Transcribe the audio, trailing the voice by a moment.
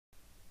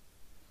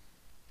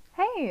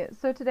Hey,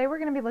 so today we're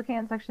going to be looking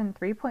at section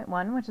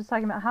 3.1, which is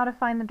talking about how to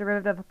find the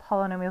derivative of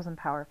polynomials and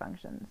power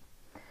functions.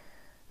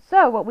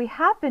 So what we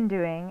have been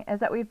doing is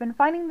that we've been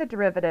finding the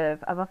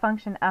derivative of a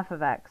function f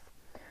of x,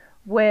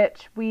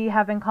 which we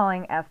have been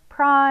calling f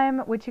prime,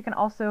 which you can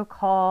also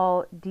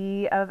call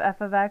d of f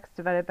of x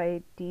divided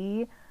by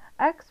dx.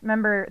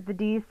 Remember, the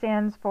d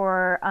stands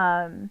for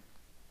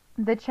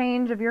the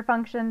change of your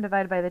function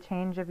divided by the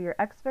change of your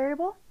x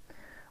variable,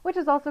 which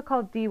is also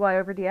called dy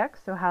over dx,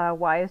 so how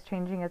y is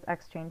changing as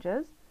x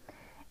changes.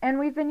 And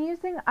we've been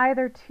using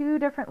either two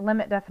different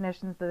limit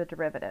definitions of the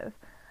derivative.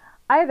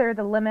 Either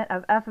the limit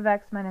of f of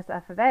x minus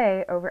f of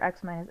a over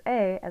x minus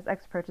a as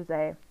x approaches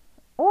a,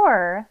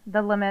 or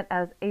the limit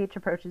as h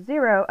approaches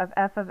 0 of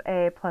f of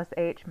a plus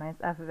h minus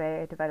f of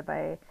a divided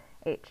by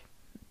h.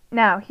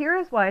 Now, here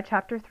is why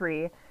chapter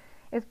 3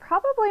 is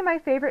probably my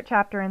favorite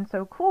chapter and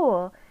so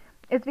cool.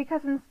 Is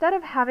because instead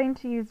of having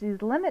to use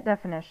these limit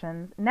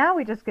definitions, now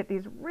we just get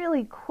these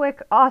really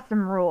quick,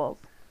 awesome rules.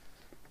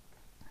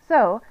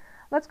 So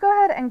let's go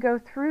ahead and go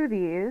through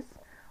these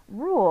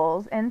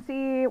rules and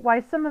see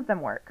why some of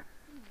them work.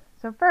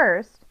 So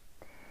first,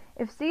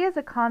 if c is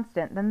a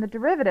constant, then the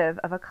derivative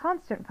of a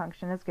constant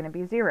function is going to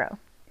be 0.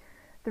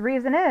 The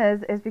reason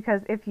is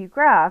because if you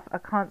graph a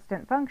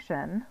constant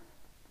function,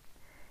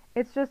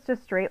 it's just a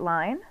straight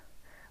line,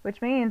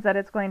 which means that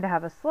it's going to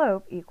have a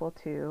slope equal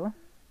to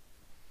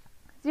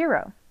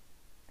 0.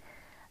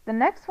 The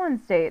next one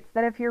states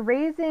that if you're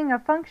raising a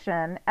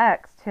function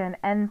x to an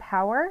n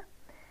power,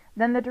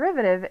 then the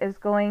derivative is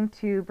going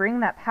to bring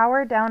that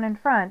power down in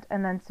front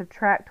and then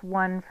subtract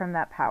 1 from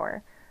that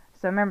power.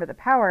 So remember, the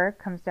power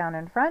comes down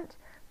in front,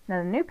 now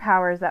the new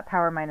power is that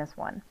power minus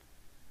 1.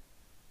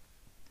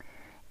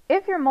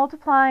 If you're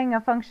multiplying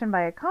a function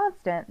by a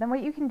constant, then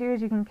what you can do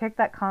is you can kick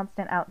that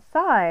constant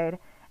outside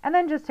and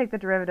then just take the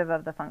derivative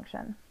of the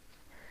function.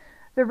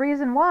 The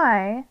reason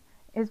why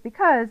is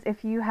because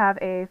if you have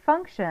a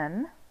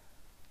function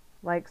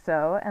like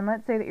so, and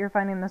let's say that you're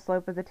finding the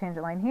slope of the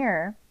tangent line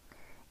here,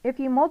 if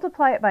you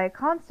multiply it by a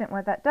constant,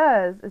 what that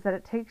does is that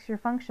it takes your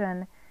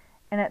function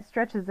and it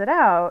stretches it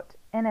out,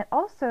 and it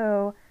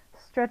also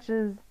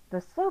stretches the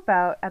slope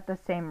out at the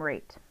same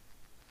rate.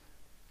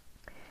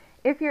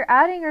 If you're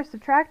adding or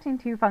subtracting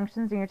two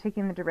functions and you're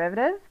taking the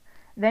derivative,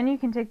 then you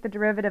can take the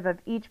derivative of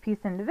each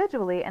piece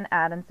individually and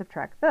add and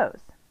subtract those.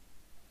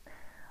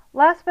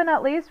 Last but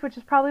not least, which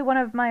is probably one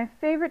of my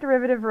favorite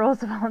derivative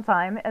rules of all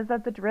time, is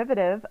that the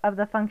derivative of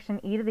the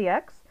function e to the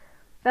x,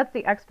 that's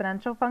the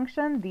exponential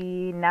function,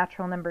 the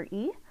natural number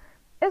e,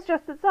 is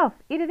just itself,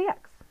 e to the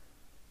x.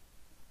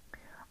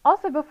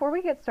 Also, before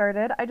we get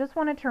started, I just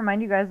wanted to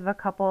remind you guys of a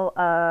couple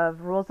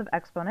of rules of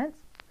exponents.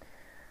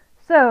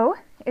 So,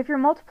 if you're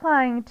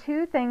multiplying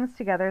two things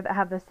together that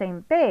have the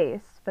same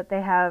base, but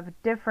they have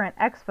different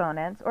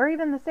exponents, or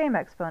even the same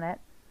exponent,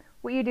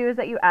 what you do is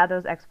that you add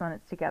those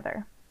exponents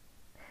together.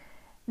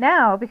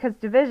 Now, because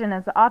division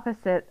is the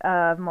opposite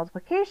of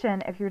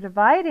multiplication, if you're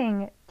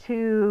dividing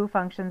two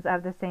functions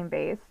of the same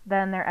base,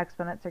 then their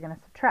exponents are going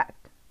to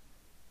subtract.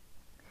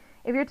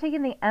 If you're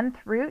taking the nth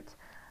root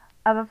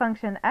of a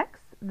function x,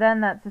 then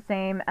that's the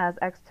same as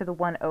x to the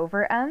 1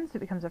 over n, so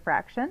it becomes a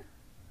fraction.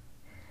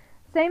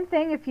 Same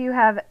thing if you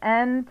have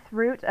nth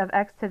root of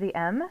x to the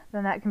m,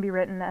 then that can be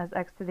written as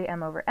x to the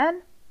m over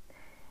n.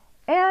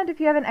 And if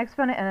you have an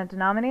exponent and a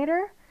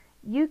denominator,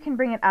 you can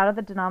bring it out of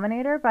the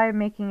denominator by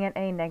making it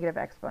a negative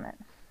exponent.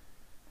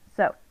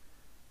 So,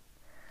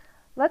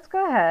 let's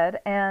go ahead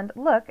and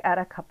look at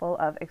a couple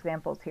of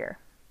examples here.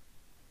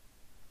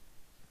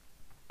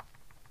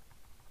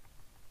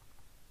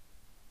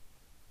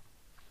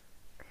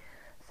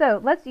 So,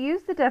 let's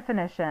use the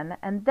definition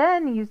and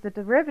then use the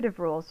derivative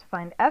rules to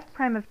find f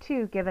prime of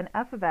 2 given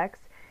f of x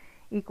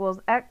equals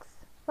x.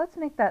 Let's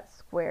make that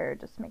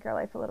squared just to make our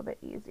life a little bit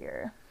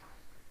easier.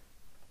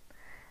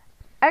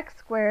 X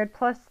squared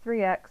plus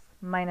 3x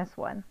minus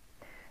 1.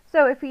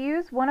 So if we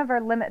use one of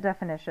our limit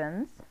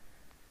definitions,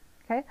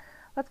 okay,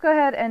 let's go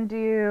ahead and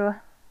do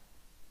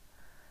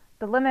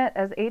the limit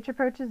as h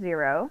approaches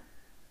 0,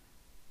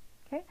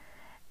 okay,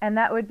 and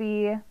that would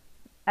be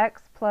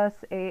x plus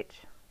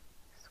h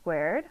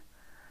squared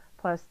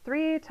plus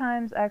 3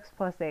 times x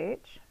plus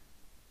h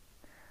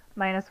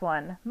minus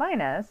 1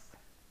 minus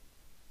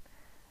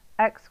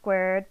x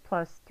squared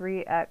plus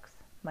 3x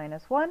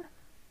minus 1,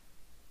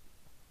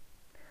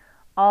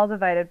 all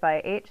divided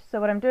by h. So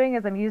what I'm doing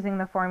is I'm using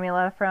the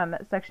formula from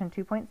section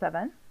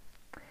 2.7.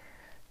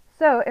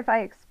 So if I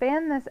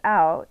expand this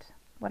out,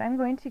 what I'm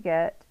going to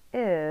get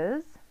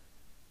is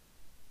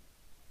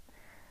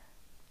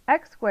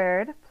x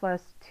squared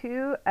plus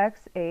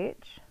 2xh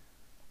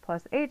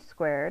plus h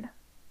squared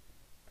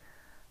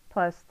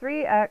plus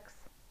 3x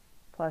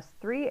plus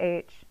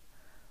 3h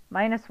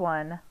minus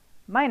 1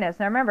 minus,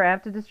 now remember I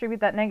have to distribute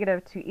that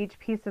negative to each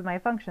piece of my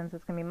function, so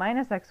it's going to be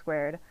minus x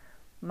squared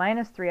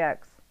minus 3x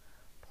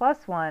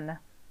plus 1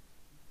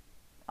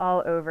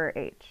 all over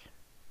h.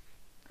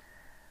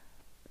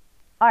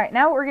 Alright,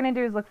 now what we're going to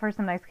do is look for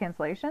some nice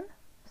cancellation.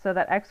 So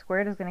that x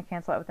squared is going to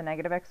cancel out with a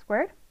negative x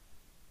squared.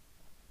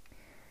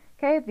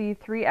 Okay, the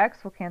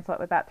 3x will cancel out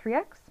with that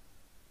 3x.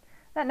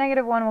 That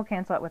negative 1 will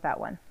cancel out with that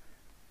 1.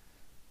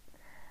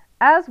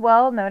 As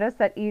well, notice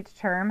that each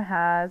term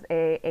has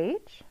a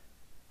h.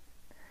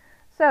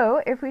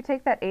 So if we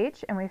take that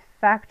h and we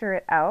factor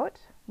it out,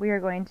 we are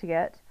going to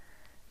get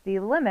the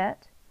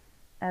limit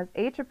as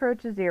h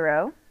approaches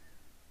 0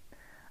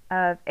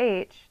 of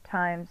h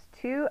times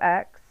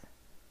 2x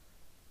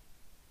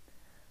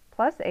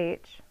plus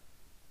h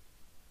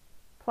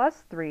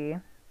plus 3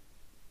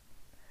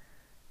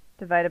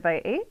 divided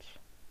by h.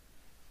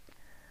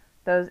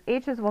 Those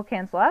h's will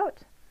cancel out,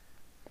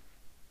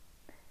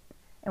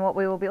 and what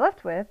we will be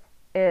left with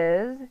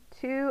is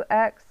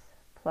 2x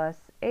plus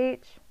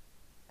h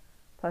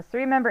plus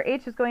 3. Remember,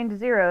 h is going to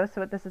 0,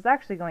 so what this is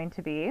actually going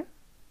to be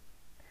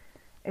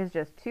is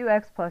just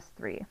 2x plus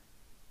 3.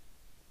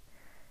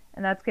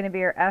 And that's going to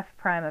be our f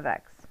prime of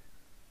x.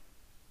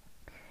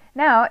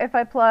 Now, if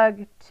I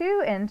plug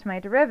 2 into my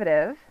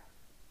derivative,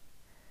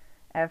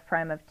 f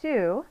prime of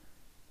 2,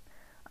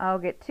 I'll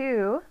get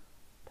 2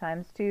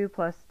 times 2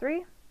 plus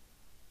 3,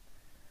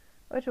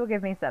 which will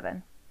give me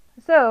 7.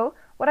 So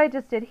what I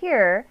just did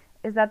here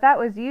is that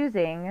was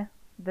using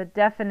the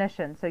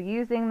definition. So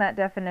using that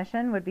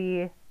definition would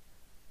be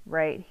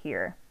right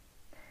here.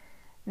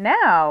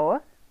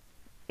 Now,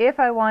 if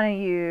I want to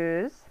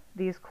use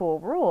these cool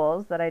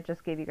rules that I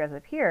just gave you guys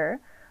up here,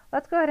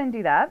 let's go ahead and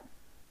do that.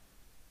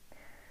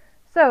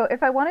 So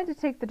if I wanted to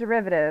take the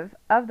derivative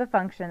of the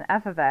function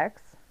f of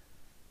x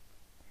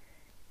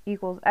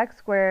equals x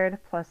squared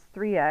plus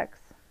 3x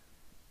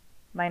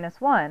minus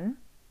 1,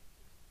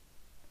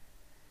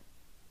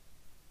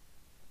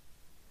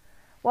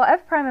 well,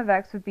 f prime of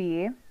x would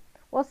be,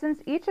 well,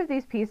 since each of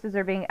these pieces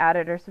are being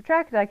added or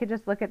subtracted, I could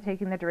just look at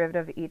taking the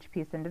derivative of each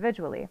piece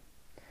individually.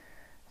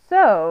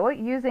 So,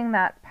 using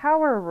that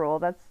power rule,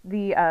 that's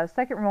the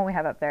second rule we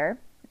have up there,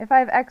 if I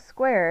have x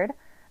squared,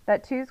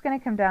 that 2 is going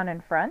to come down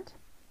in front,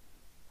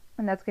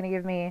 and that's going to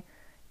give me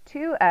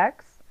 2x,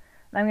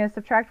 and I'm going to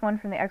subtract 1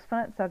 from the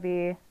exponent, so that'll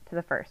be to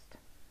the first.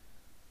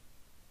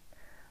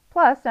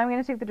 Plus, now I'm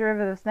going to take the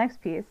derivative of this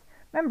next piece.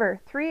 Remember,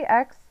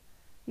 3x,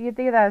 you can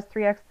think of that as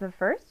 3x to the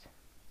first.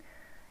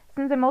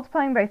 Since I'm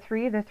multiplying by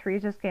 3, the 3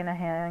 is just going to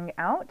hang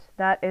out.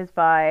 That is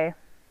by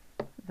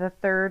the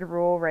third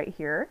rule right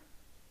here.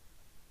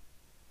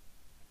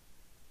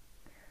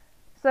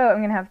 So I'm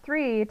going to have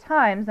 3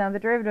 times, now the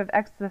derivative of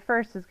x to the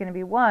first is going to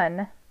be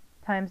 1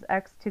 times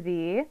x to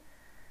the,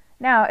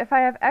 now if I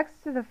have x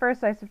to the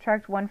first, I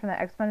subtract 1 from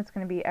the exponent, it's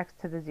going to be x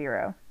to the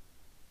 0.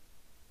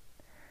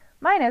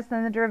 Minus,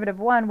 then the derivative of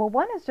 1, well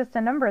 1 is just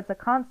a number, it's a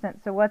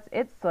constant, so what's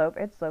its slope?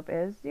 Its slope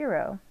is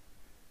 0.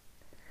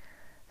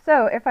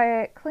 So if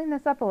I clean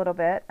this up a little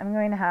bit, I'm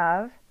going to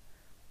have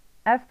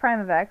f prime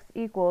of x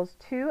equals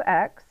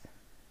 2x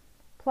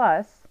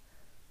plus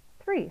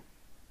 3.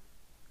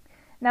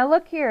 Now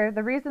look here,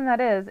 the reason that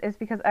is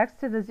because x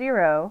to the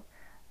 0,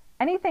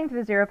 anything to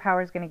the 0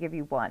 power is going to give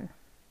you 1.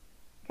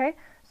 Okay,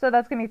 so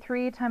that's going to be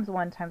 3 times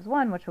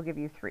 1, which will give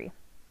you 3.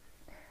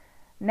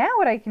 Now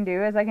what I can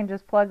do is I can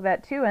just plug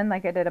that 2 in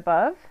like I did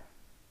above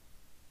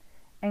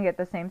and get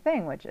the same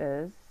thing, which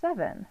is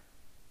 7.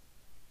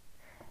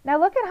 Now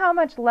look at how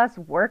much less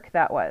work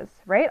that was,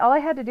 right? All I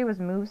had to do was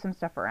move some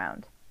stuff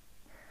around.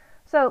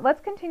 So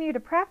let's continue to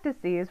practice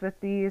these with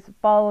these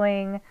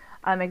following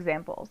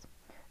examples.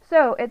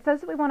 So it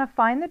says that we want to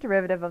find the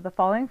derivative of the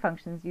following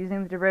functions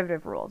using the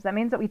derivative rules. That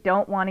means that we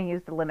don't want to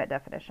use the limit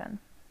definition.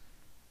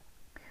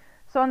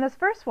 So on this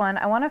first one,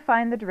 I want to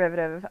find the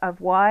derivative of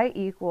y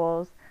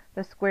equals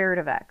the square root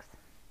of x.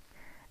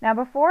 Now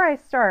before I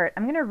start,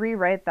 I'm going to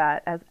rewrite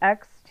that as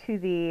x to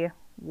the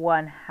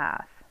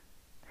 1/2.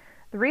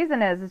 The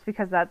reason is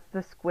because that's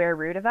the square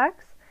root of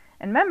x.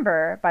 And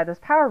remember, by those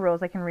power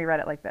rules, I can rewrite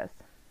it like this.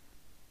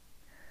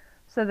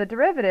 So the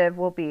derivative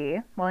will be,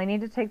 well, I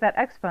need to take that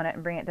exponent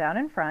and bring it down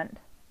in front.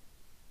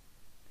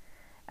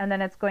 And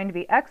then it's going to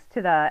be x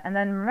to the, and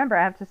then remember,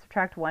 I have to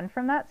subtract 1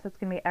 from that, so it's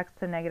going to be x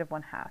to the negative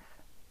 1/2.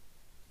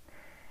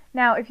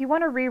 Now, if you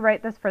want to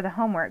rewrite this for the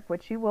homework,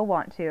 which you will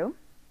want to,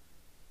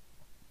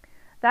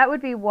 that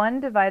would be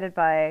 1 divided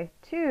by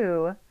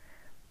 2.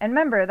 And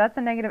remember, that's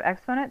a negative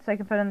exponent, so I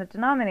can put in the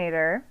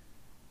denominator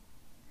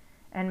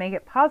and make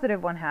it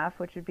positive 1/2,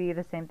 which would be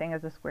the same thing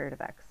as the square root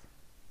of x.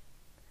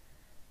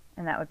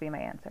 And that would be my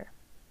answer.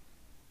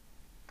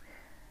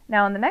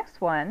 Now on the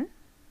next one,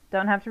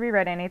 don't have to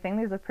rewrite anything,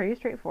 these look pretty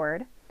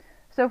straightforward.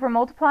 So if we're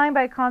multiplying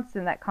by a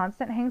constant, that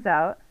constant hangs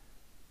out.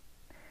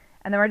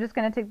 And then we're just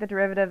going to take the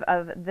derivative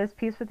of this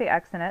piece with the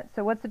x in it.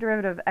 So what's the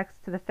derivative of x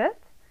to the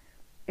 5th?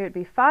 It would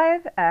be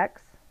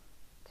 5x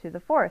to the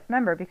 4th.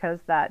 Remember,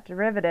 because that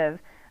derivative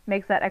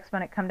makes that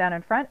exponent come down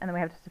in front, and then we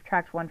have to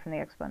subtract 1 from the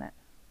exponent.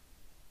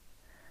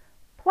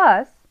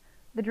 Plus,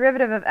 the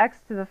derivative of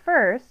x to the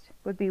 1st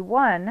would be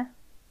 1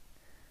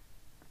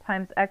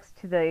 times x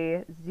to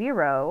the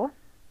 0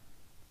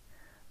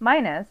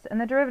 minus, and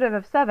the derivative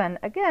of 7,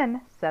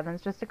 again, 7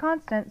 is just a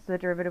constant, so the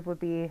derivative would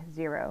be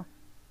 0.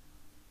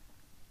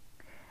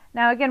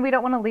 Now again, we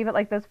don't want to leave it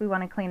like this, we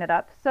want to clean it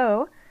up.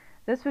 So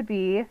this would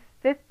be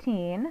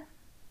 15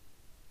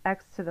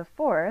 x to the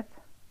 4th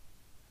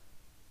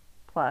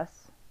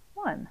plus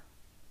 1.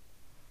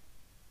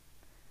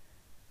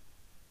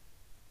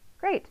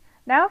 Great.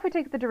 Now if we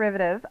take the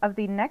derivative of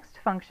the next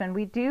function,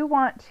 we do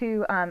want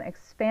to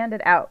expand it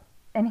out.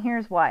 And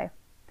here's why.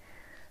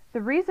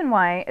 The reason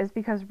why is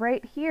because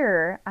right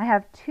here I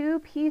have two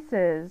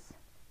pieces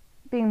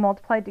being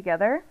multiplied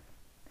together.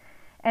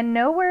 And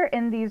nowhere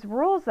in these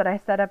rules that I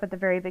set up at the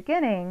very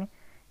beginning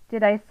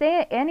did I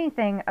say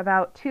anything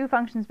about two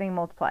functions being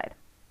multiplied.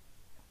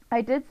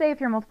 I did say if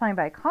you're multiplying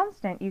by a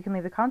constant, you can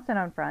leave the constant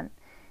on front.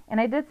 And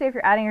I did say if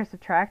you're adding or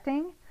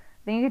subtracting,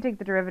 then you can take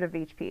the derivative of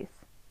each piece.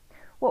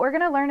 What we're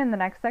going to learn in the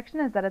next section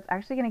is that it's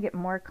actually going to get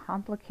more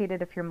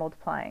complicated if you're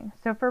multiplying.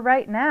 So for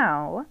right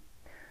now,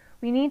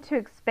 we need to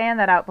expand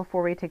that out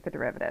before we take the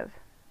derivative.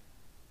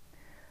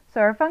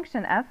 So our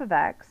function f of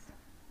x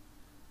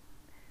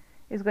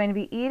is going to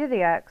be e to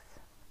the x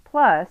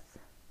plus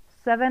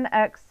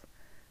 7x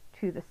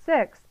to the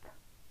 6th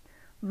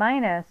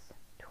minus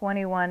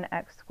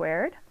 21x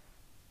squared.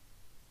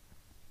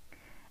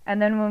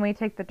 And then when we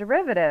take the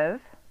derivative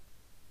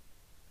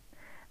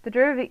of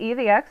e to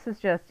the x is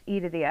just e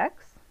to the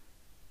x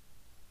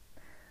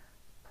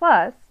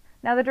plus,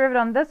 now the derivative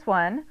on this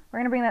one, we're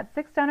going to bring that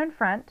 6 down in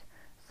front.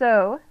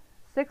 So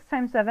 6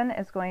 times 7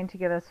 is going to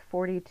give us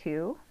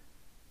 42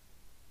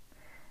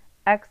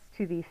 x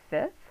to the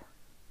 5th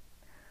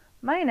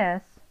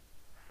minus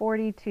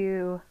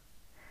 42x.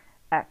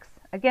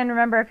 Again,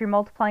 remember if you're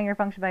multiplying your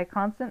function by a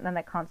constant, then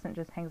that constant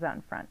just hangs out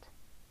in front.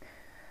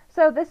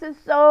 So this is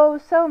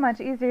so much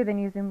easier than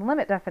using the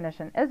limit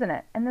definition, isn't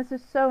it? And this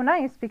is so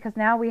nice because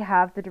now we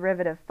have the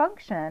derivative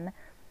function.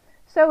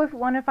 So if we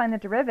want to find the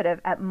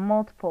derivative at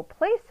multiple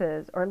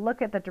places or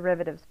look at the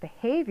derivative's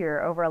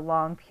behavior over a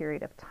long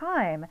period of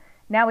time,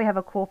 now we have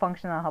a cool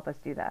function that'll help us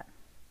do that.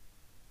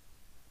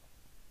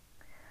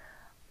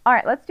 All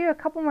right, let's do a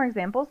couple more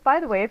examples.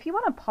 By the way, if you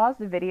want to pause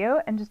the video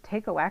and just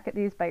take a whack at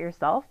these by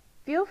yourself,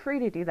 feel free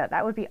to do that.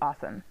 That would be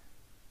awesome.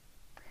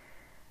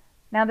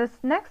 Now this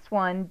next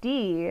one,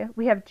 D,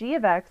 we have g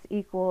of x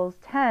equals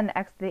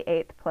 10x to the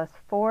 8th plus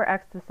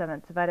 4x to the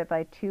 7th divided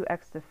by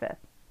 2x to the 5th.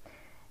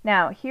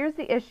 Now here's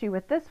the issue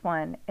with this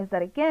one is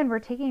that again we're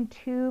taking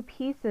two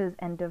pieces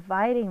and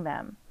dividing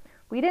them.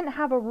 We didn't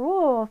have a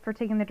rule for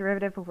taking the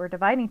derivative if we're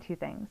dividing two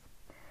things.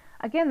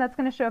 Again, that's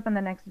going to show up in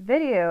the next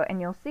video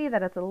and you'll see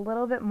that it's a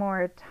little bit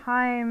more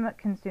time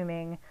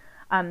consuming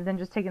than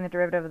just taking the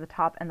derivative of the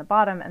top and the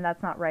bottom, and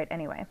that's not right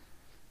anyway.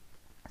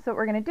 So what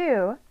we're going to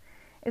do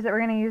is that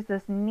we're going to use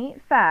this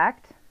neat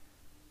fact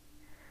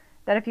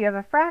that if you have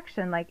a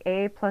fraction like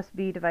a plus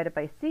b divided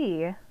by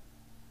c,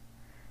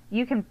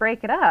 you can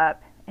break it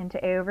up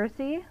into a over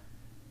c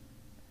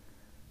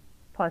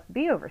plus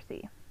b over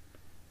c.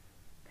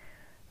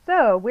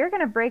 So we're going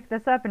to break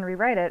this up and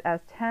rewrite it as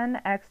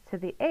 10x to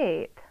the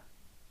 8th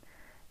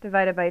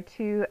divided by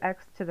 2x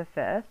to the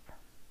 5th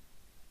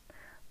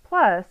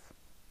plus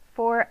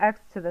 4x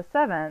to the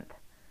 7th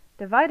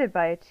divided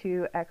by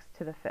 2x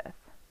to the 5th.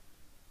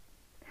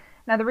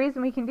 Now the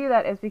reason we can do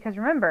that is because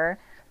remember,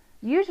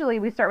 usually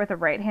we start with the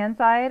right-hand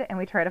side and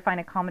we try to find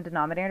a common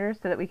denominator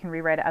so that we can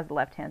rewrite it as the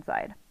left-hand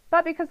side.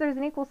 But because there's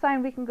an equal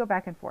sign, we can go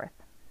back and forth.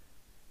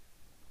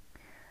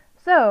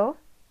 So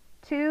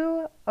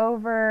 10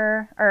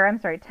 over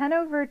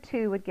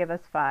 2 would give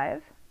us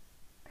 5.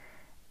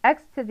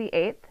 X to the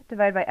 8th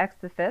divided by x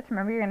to the 5th.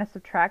 Remember, you're going to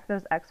subtract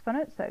those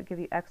exponents, so that would give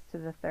you x to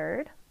the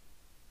 3rd.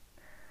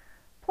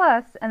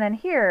 Plus, and then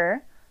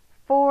here,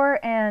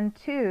 4 and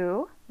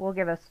 2 will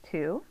give us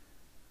 2.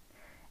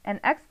 And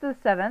x to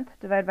the 7th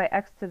divided by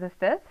x to the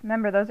 5th.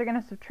 Remember, those are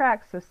going to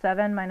subtract, so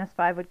 7 minus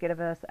 5 would give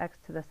us x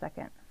to the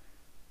 2nd.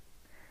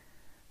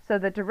 So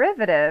the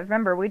derivative,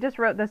 remember, we just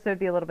wrote this so it would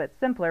be a little bit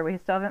simpler. We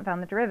still haven't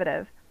found the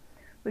derivative.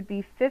 Would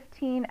be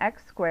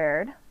 15x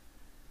squared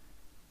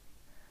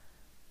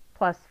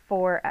plus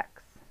 4x.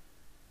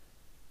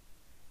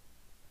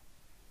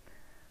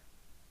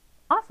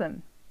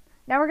 Awesome.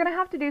 Now we're going to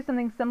have to do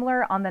something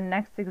similar on the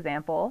next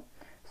example.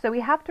 So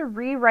we have to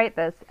rewrite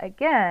this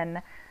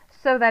again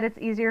so that it's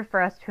easier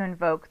for us to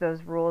invoke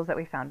those rules that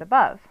we found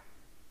above.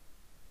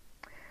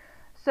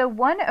 So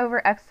 1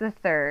 over x to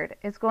the 3rd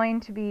is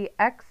going to be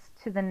x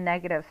to the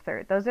negative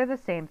 3rd. Those are the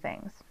same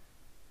things.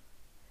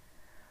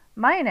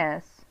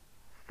 Minus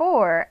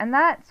 4, and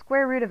that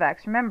square root of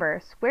x. Remember,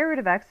 square root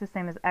of x is the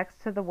same as x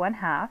to the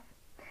 1/2.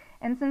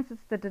 And since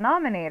it's the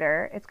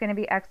denominator, it's going to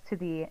be x to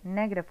the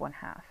negative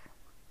 1/2.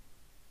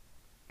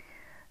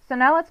 So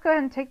now let's go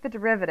ahead and take the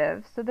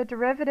derivative. So the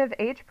derivative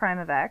h prime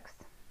of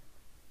x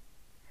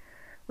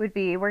would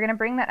be, we're going to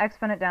bring that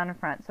exponent down in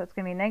front. So it's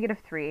going to be negative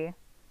 3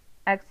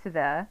 x to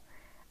the,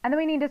 and then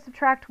we need to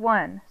subtract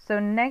 1. So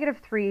negative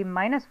 3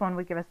 minus 1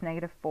 would give us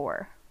negative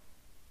 4.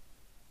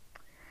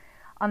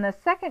 On the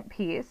second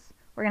piece,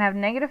 we're going to have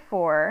negative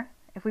 4.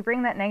 If we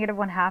bring that negative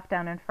 1/2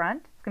 down in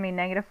front, it's going to be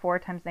negative 4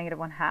 times negative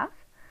 1/2.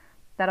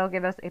 That'll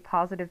give us a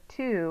positive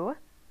 2.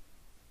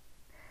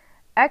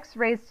 X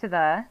raised to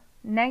the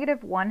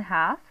negative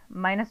 1/2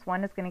 minus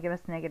 1 is going to give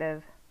us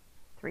negative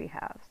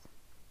 3/2.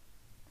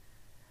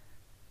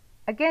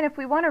 Again, if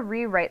we want to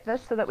rewrite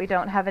this so that we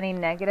don't have any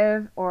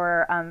negative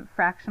or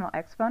fractional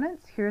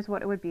exponents, here's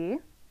what it would be.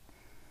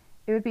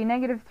 It would be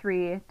negative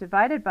 3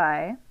 divided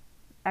by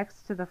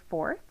x to the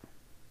 4th.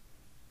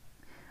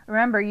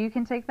 Remember, you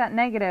can take that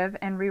negative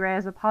and rewrite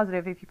as a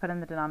positive if you put in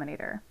the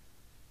denominator.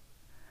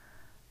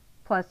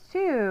 Plus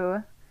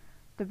 2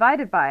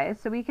 divided by,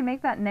 so we can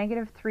make that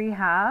negative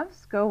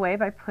 3/2 go away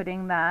by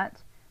putting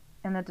that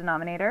in the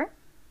denominator.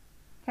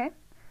 Okay?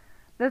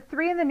 The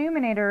 3 in the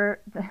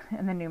numerator,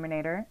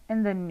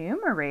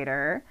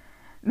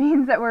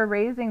 means that we're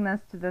raising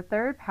this to the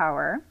 3rd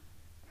power.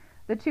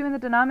 The 2 in the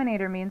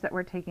denominator means that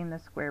we're taking the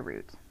square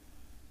root.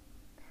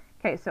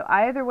 Okay, so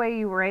either way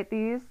you write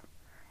these,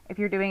 if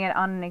you're doing it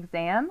on an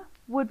exam,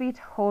 would be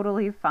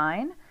totally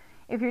fine.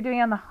 If you're doing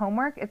it on the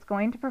homework, it's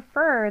going to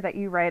prefer that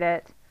you write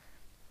it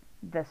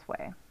this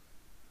way.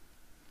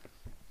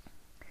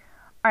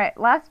 All right,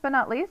 last but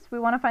not least, we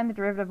want to find the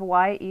derivative of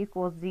y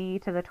equals z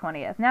to the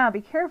 20th. Now,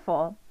 be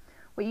careful.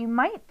 What you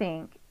might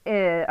think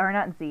is, or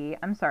not z,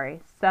 I'm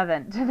sorry,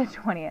 7 to the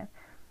 20th.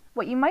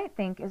 What you might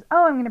think is,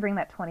 oh, I'm going to bring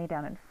that 20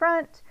 down in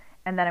front,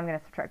 and then I'm going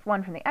to subtract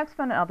 1 from the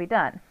exponent, and I'll be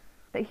done.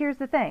 But here's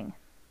the thing.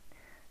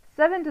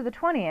 7 to the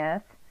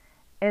 20th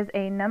is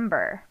a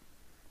number.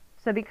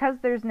 So because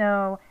there's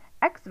no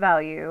x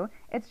value,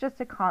 it's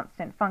just a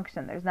constant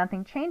function. There's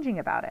nothing changing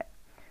about it.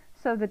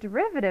 So the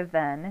derivative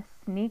then,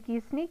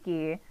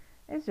 sneaky,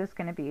 is just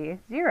going to be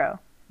 0.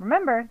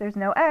 Remember, there's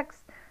no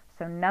x,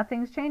 so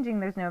nothing's changing.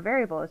 There's no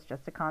variable. It's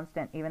just a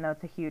constant, even though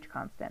it's a huge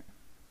constant.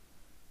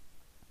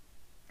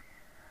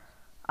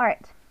 All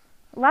right,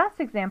 last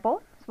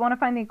example. So we want to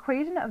find the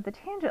equation of the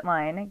tangent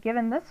line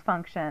given this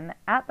function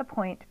at the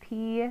point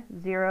p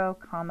 0,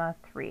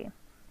 3.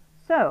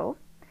 So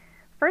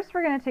first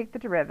we're going to take the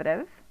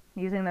derivative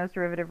using those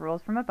derivative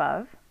rules from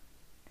above.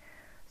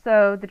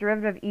 So the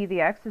derivative of e to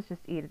the x is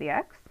just e to the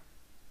x.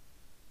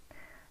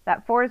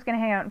 That 4 is going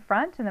to hang out in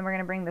front, and then we're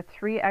going to bring the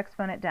 3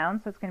 exponent down,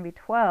 so it's going to be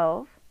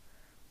 12x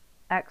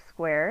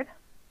squared.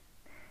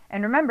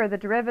 And remember, the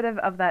derivative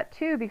of that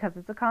 2, because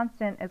it's a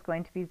constant, is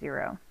going to be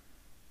 0.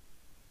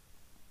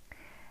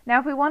 Now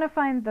if we want to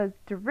find the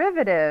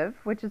derivative,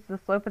 which is the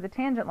slope of the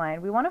tangent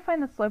line, we want to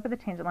find the slope of the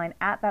tangent line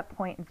at that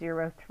point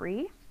 0,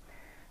 3.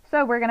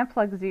 So we're going to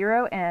plug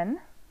 0 in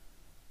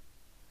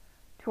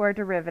to our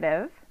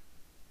derivative.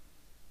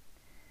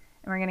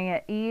 And we're going to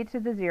get e to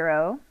the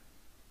 0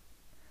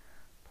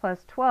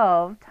 plus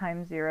 12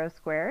 times 0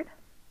 squared,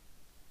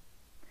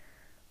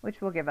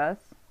 which will give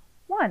us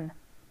 1.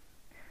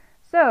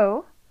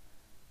 So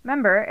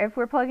remember, if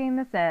we're plugging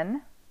this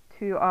in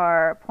to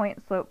our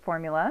point slope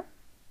formula,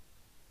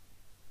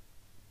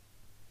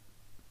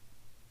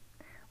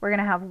 we're going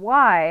to have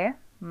y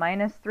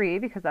minus 3,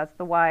 because that's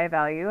the y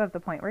value of the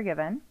point we're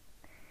given,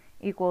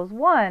 equals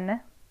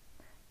 1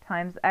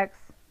 times x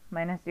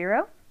minus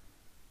 0.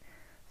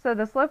 So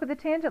the slope of the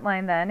tangent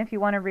line then, if you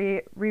want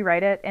to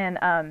rewrite it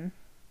in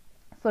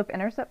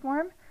slope-intercept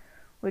form,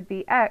 would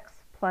be x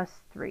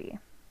plus 3.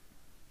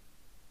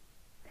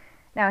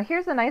 Now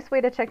here's a nice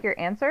way to check your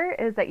answer,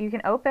 is that you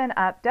can open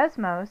up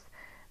Desmos,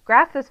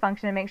 graph this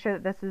function, and make sure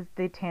that this is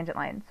the tangent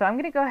line. So I'm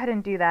going to go ahead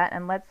and do that,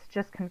 and let's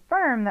just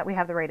confirm that we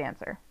have the right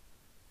answer.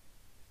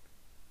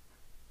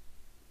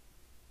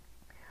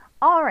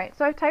 All right,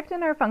 so I've typed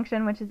in our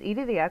function, which is e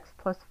to the x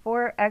plus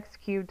 4x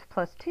cubed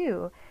plus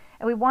 2,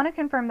 and we want to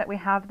confirm that we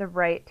have the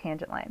right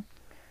tangent line.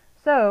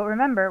 So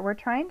remember, we're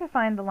trying to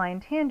find the line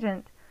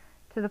tangent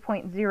to the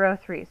point 0,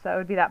 3, so that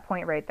would be that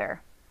point right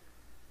there.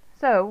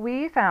 So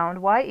we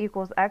found y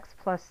equals x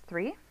plus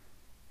 3,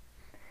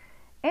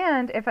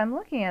 and if I'm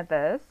looking at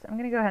this, I'm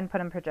going to go ahead and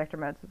put in projector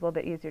mode so it's a little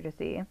bit easier to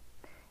see.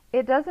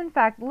 It does in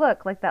fact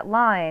look like that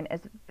line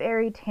is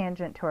very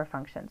tangent to our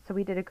function, so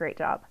we did a great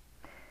job.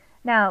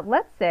 Now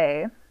let's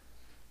say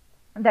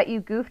that you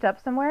goofed up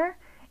somewhere.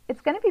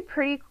 It's going to be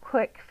pretty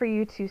quick for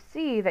you to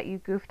see that you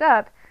goofed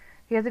up,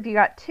 because if you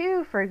got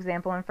 2, for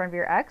example, in front of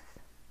your x,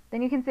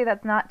 then you can see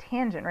that's not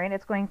tangent, right?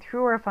 It's going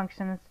through our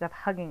function instead of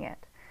hugging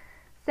it.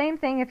 Same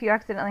thing if you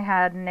accidentally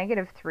had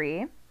negative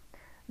 3,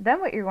 then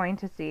what you're going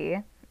to see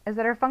is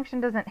that our function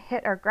doesn't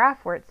hit our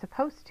graph where it's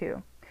supposed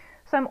to.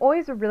 So I'm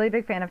always a really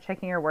big fan of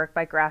checking your work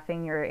by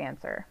graphing your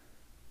answer.